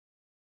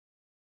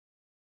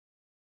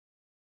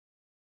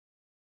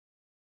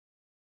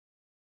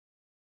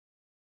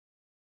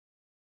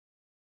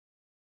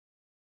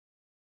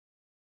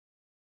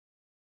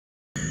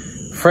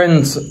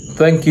Friends,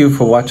 thank you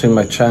for watching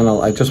my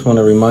channel. I just want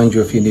to remind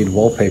you, if you need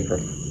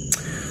wallpaper,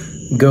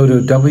 go to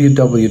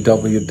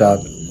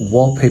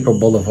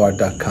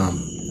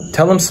www.wallpaperboulevard.com.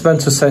 Tell them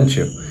Spencer sent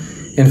you.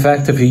 In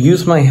fact, if you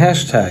use my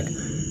hashtag,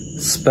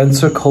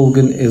 Spencer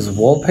Colgan is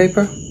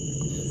wallpaper,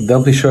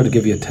 they'll be sure to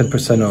give you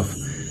 10% off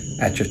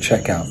at your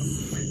checkout.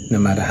 No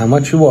matter how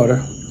much you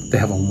order, they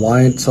have a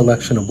wide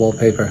selection of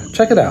wallpaper.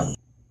 Check it out.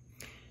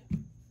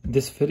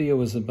 This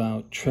video is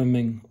about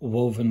trimming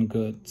woven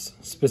goods,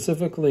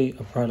 specifically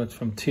a product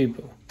from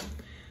Tibu.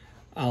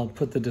 I'll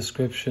put the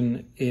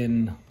description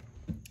in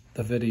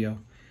the video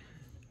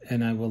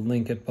and I will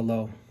link it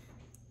below.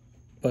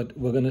 But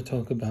we're going to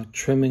talk about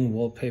trimming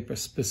wallpaper,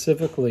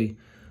 specifically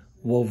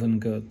woven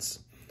goods,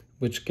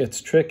 which gets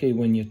tricky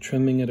when you're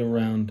trimming it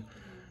around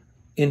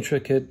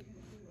intricate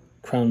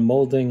crown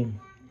molding,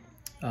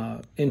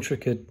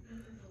 intricate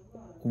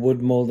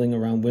wood molding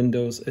around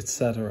windows,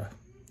 etc.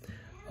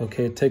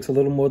 Okay, it takes a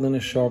little more than a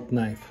sharp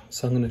knife.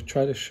 So I'm going to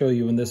try to show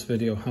you in this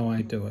video how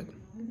I do it.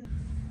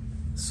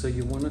 So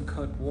you want to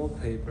cut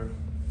wallpaper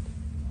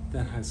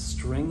that has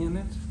string in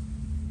it,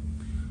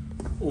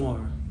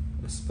 or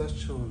a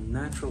special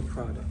natural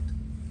product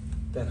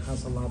that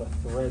has a lot of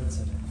threads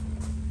in it.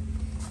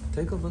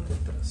 Take a look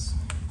at this.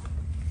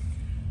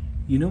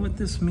 You know what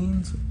this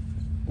means?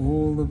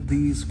 All of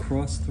these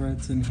cross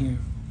threads in here.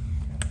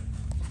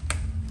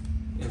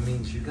 It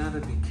means you gotta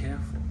be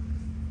careful,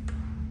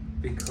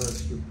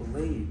 because your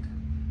blade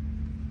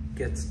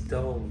gets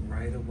dull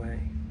right away.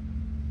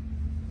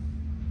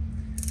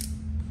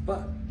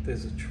 But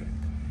there's a trick.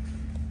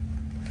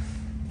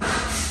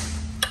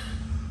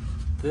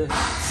 This,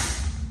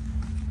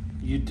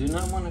 you do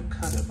not want to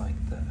cut it like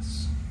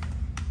this.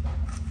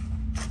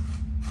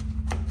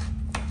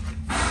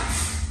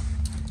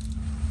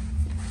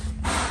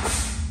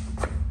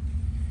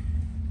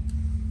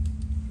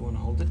 You want to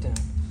hold it down.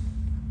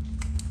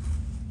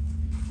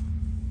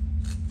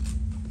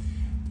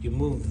 You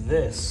move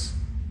this,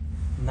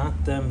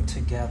 not them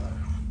together.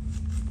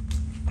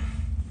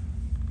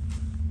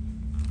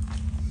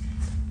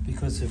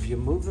 Because if you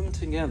move them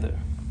together,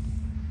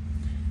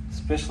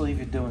 especially if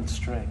you're doing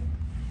string,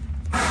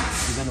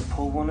 you're going to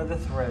pull one of the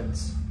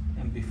threads,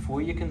 and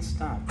before you can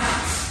stop,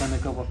 it's going to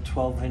go up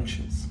 12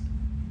 inches.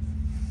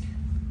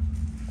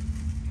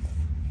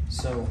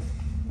 So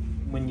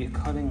when you're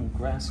cutting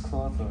grass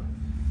cloth or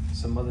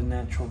some other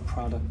natural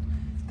product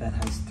that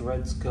has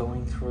threads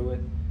going through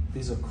it,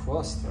 these are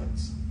cross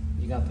threads.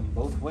 You got them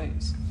both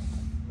ways.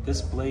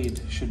 This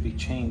blade should be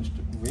changed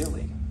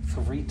really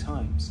 3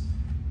 times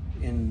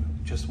in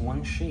just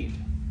one sheet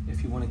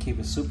if you want to keep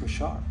it super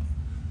sharp.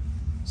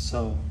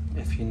 So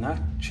if you're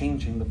not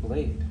changing the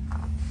blade,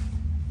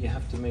 you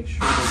have to make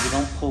sure that you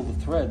don't pull the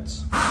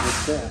threads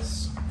with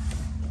this.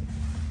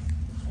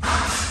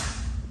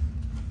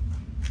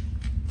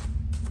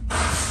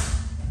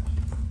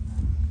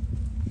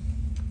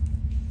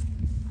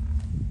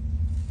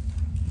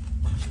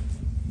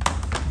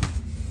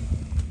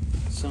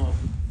 So,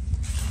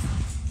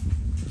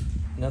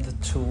 another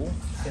tool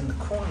in the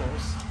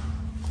corners.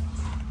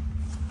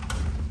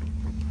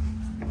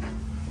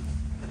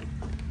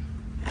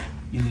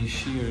 You need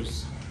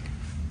shears.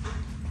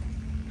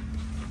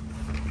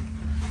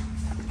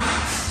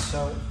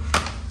 So,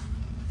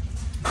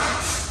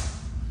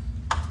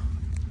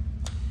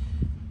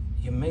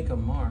 you make a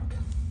mark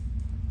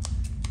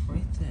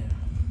right there.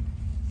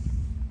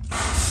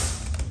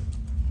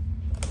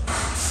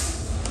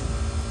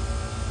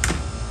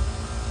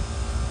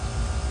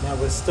 Now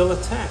we're still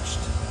attached.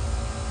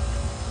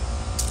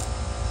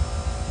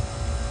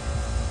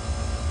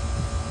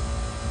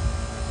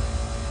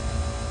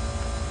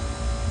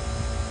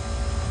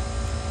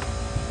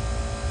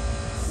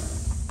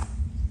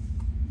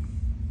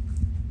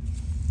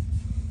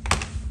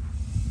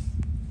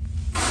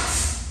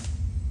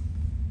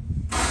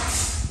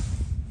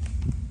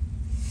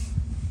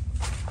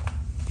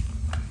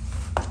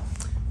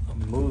 A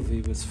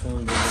movie was filmed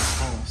in this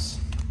house.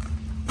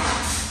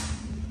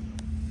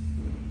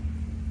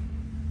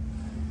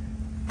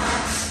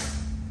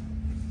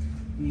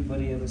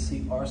 Anybody ever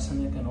see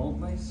Arsenic and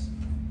Old Lace?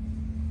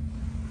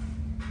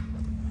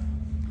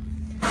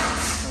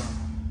 Oh,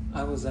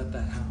 I was at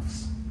that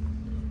house.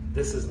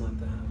 This is not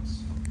the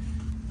house,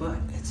 but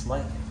it's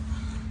like it.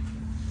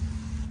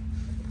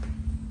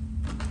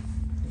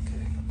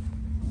 Okay.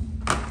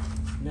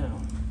 Now,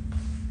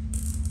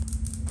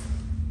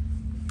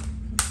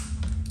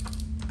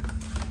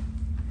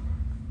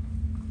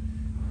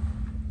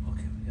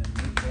 okay, we got a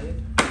new blade.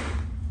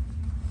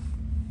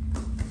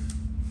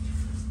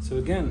 So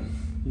again,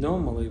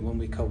 normally when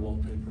we cut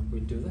wallpaper, we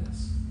do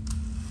this.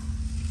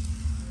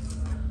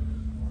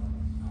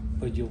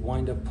 But you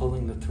wind up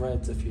pulling the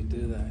threads if you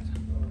do that.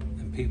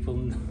 And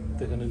people,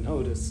 they're gonna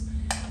notice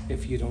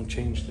if you don't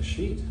change the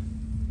sheet.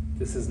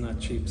 This is not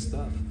cheap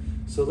stuff.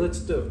 So let's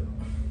do it.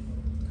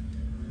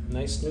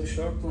 Nice new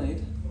sharp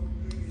blade.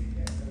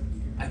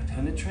 I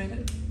penetrate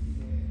it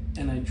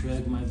and I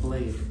drag my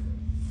blade.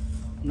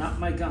 Not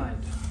my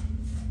guide,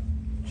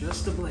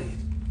 just the blade.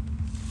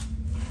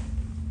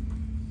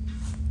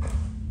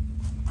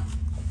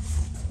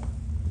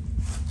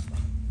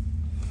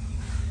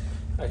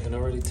 I can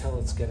already tell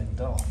it's getting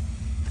dull.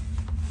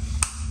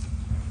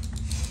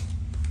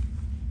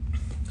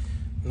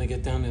 When I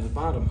get down near the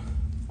bottom,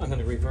 I'm going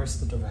to reverse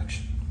the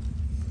direction.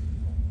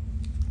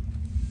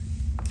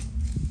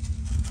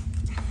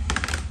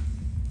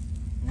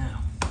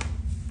 Now,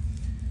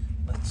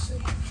 let's see.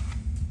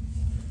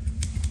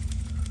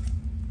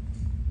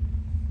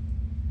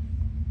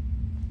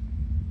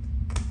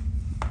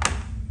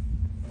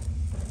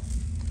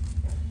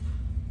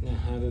 Now,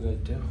 how did I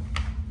do?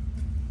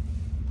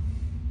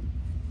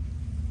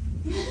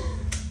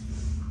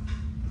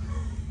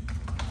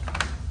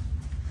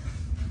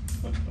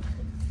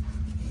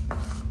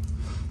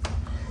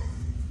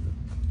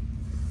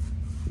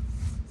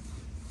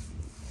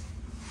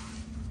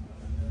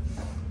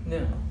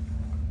 Now,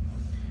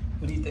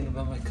 what do you think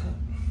about my cut?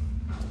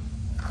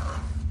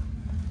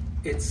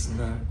 It's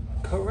not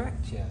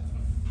correct yet.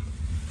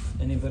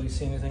 Anybody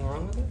see anything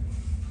wrong with it?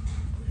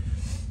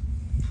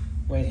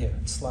 Right here,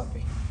 it's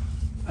sloppy.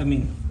 I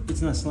mean,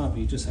 it's not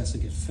sloppy, it just has to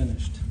get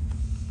finished.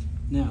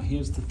 Now,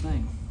 here's the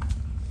thing.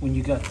 When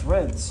you got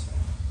threads,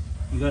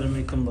 you gotta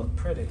make them look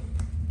pretty.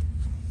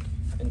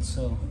 And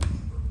so,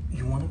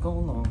 you wanna go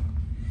along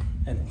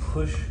and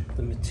push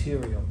the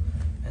material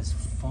as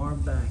far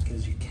back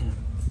as you can.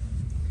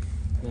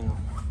 Now,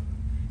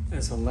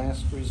 as a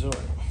last resort,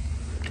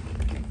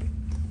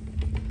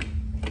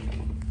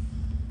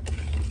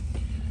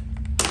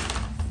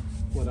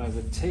 what I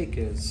would take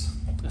is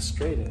a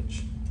straight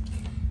edge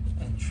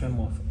and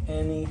trim off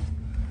any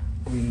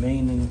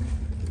remaining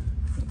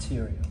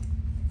material.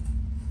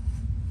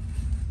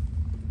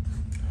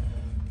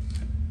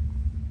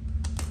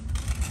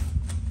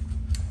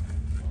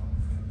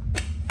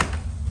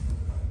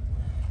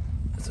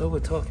 That's what we're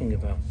talking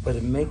about, but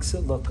it makes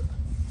it look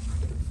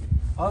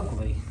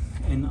ugly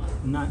and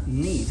not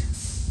neat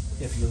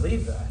if you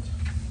leave that.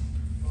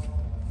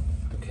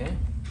 Okay?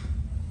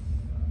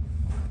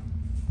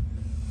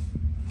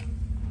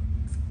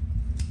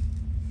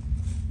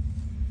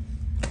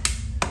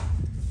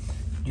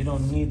 You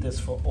don't need this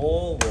for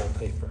all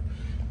wallpaper.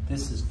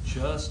 This is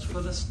just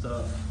for the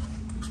stuff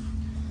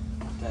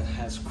that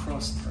has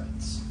cross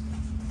threads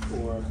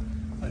or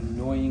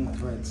annoying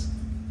threads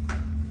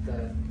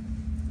that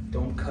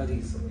don't cut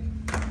easily.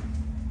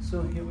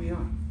 So here we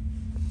are.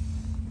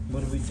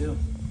 What do?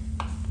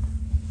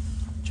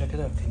 Check it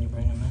out. Can you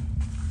bring them in?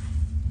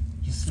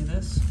 You see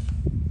this?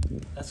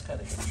 That's got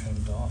to get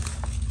trimmed off.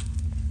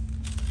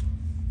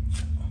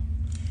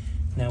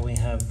 Now we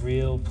have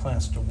real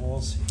plaster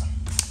walls here.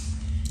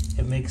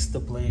 It makes the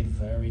blade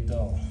very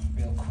dull,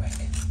 real quick.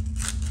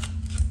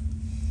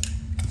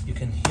 You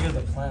can hear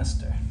the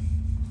plaster.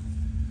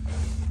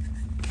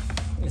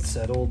 It's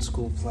that old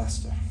school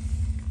plaster.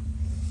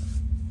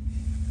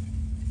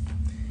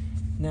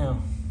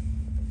 Now,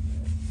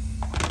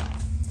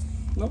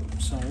 nope,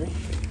 sorry.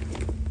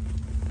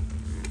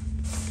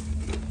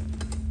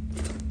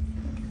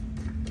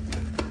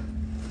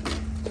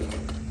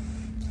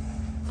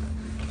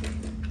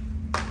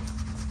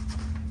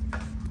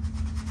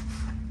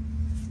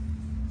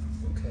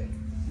 Okay.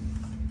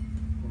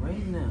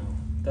 Right now,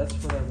 that's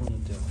what I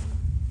want to do.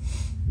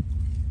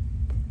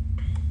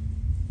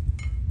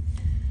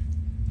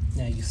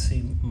 Now you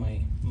see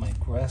my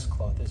grass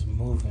cloth is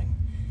moving.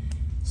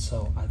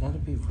 So I gotta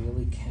be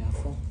really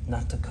careful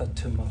not to cut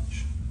too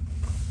much.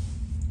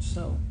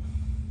 So,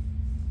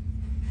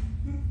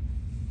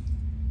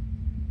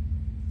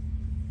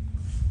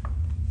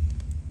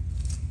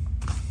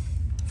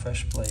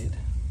 fresh blade.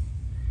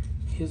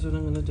 Here's what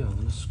I'm gonna do. I'm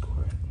gonna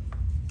score it.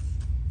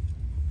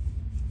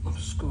 I'm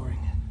scoring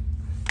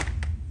it.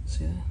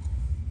 See that?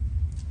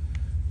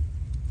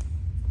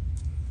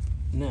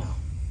 Now,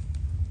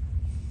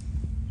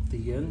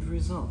 the end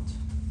result.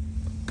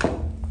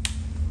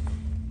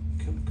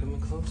 Coming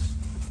close.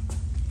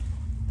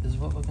 This is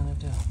what we're gonna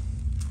do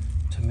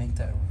to make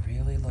that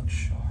really look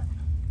sharp.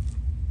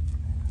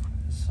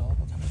 This is all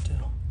we're gonna do.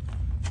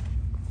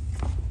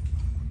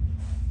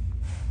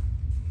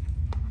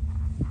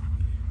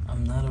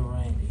 I'm not a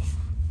righty.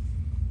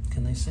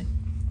 Can they see?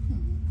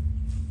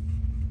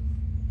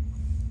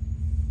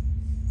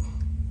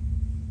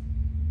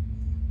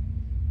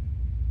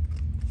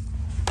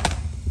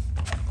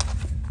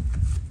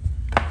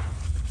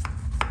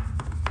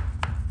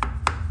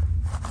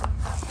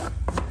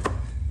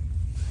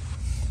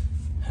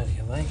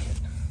 Like it.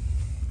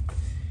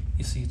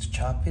 You see it's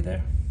choppy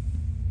there?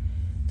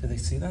 Do they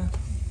see that?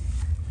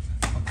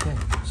 Okay,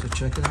 so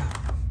check it out.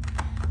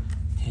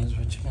 Here's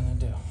what you're gonna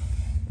do.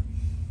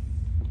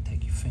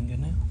 Take your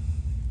fingernail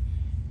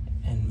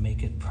and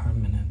make it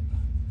permanent.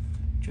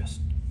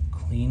 Just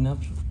clean up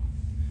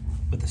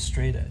with a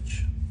straight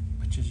edge,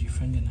 which is your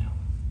fingernail.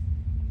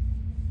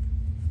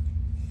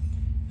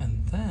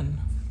 And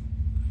then,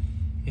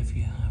 if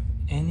you have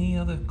any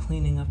other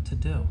cleaning up to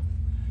do,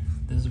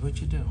 this is what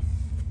you do.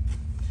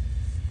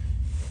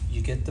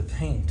 You get the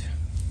paint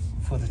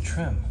for the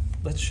trim.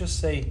 Let's just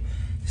say,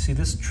 see,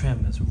 this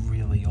trim is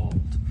really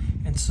old.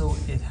 And so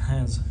it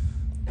has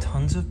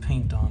tons of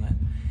paint on it.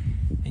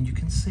 And you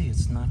can see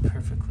it's not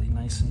perfectly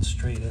nice and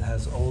straight. It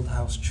has old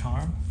house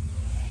charm.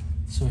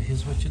 So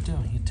here's what you do.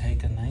 You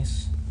take a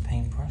nice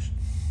paintbrush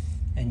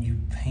and you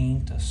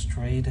paint a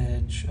straight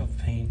edge of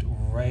paint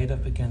right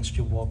up against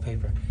your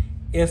wallpaper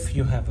if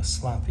you have a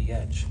sloppy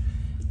edge.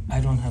 I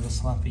don't have a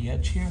sloppy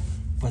edge here,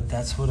 but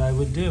that's what I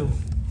would do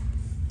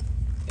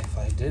if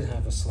I did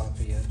have a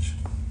sloppy edge.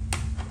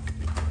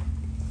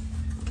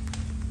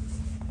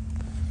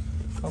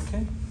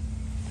 Okay,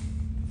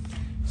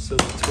 so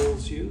the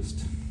tools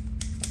used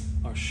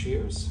are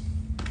shears,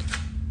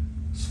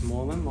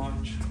 small and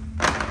large,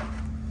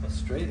 a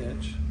straight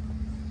edge,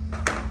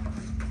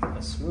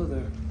 a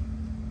smoother,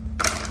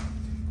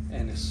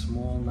 and a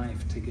small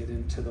knife to get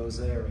into those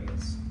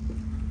areas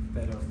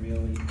that are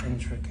really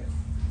intricate.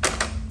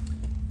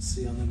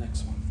 See you on the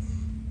next one.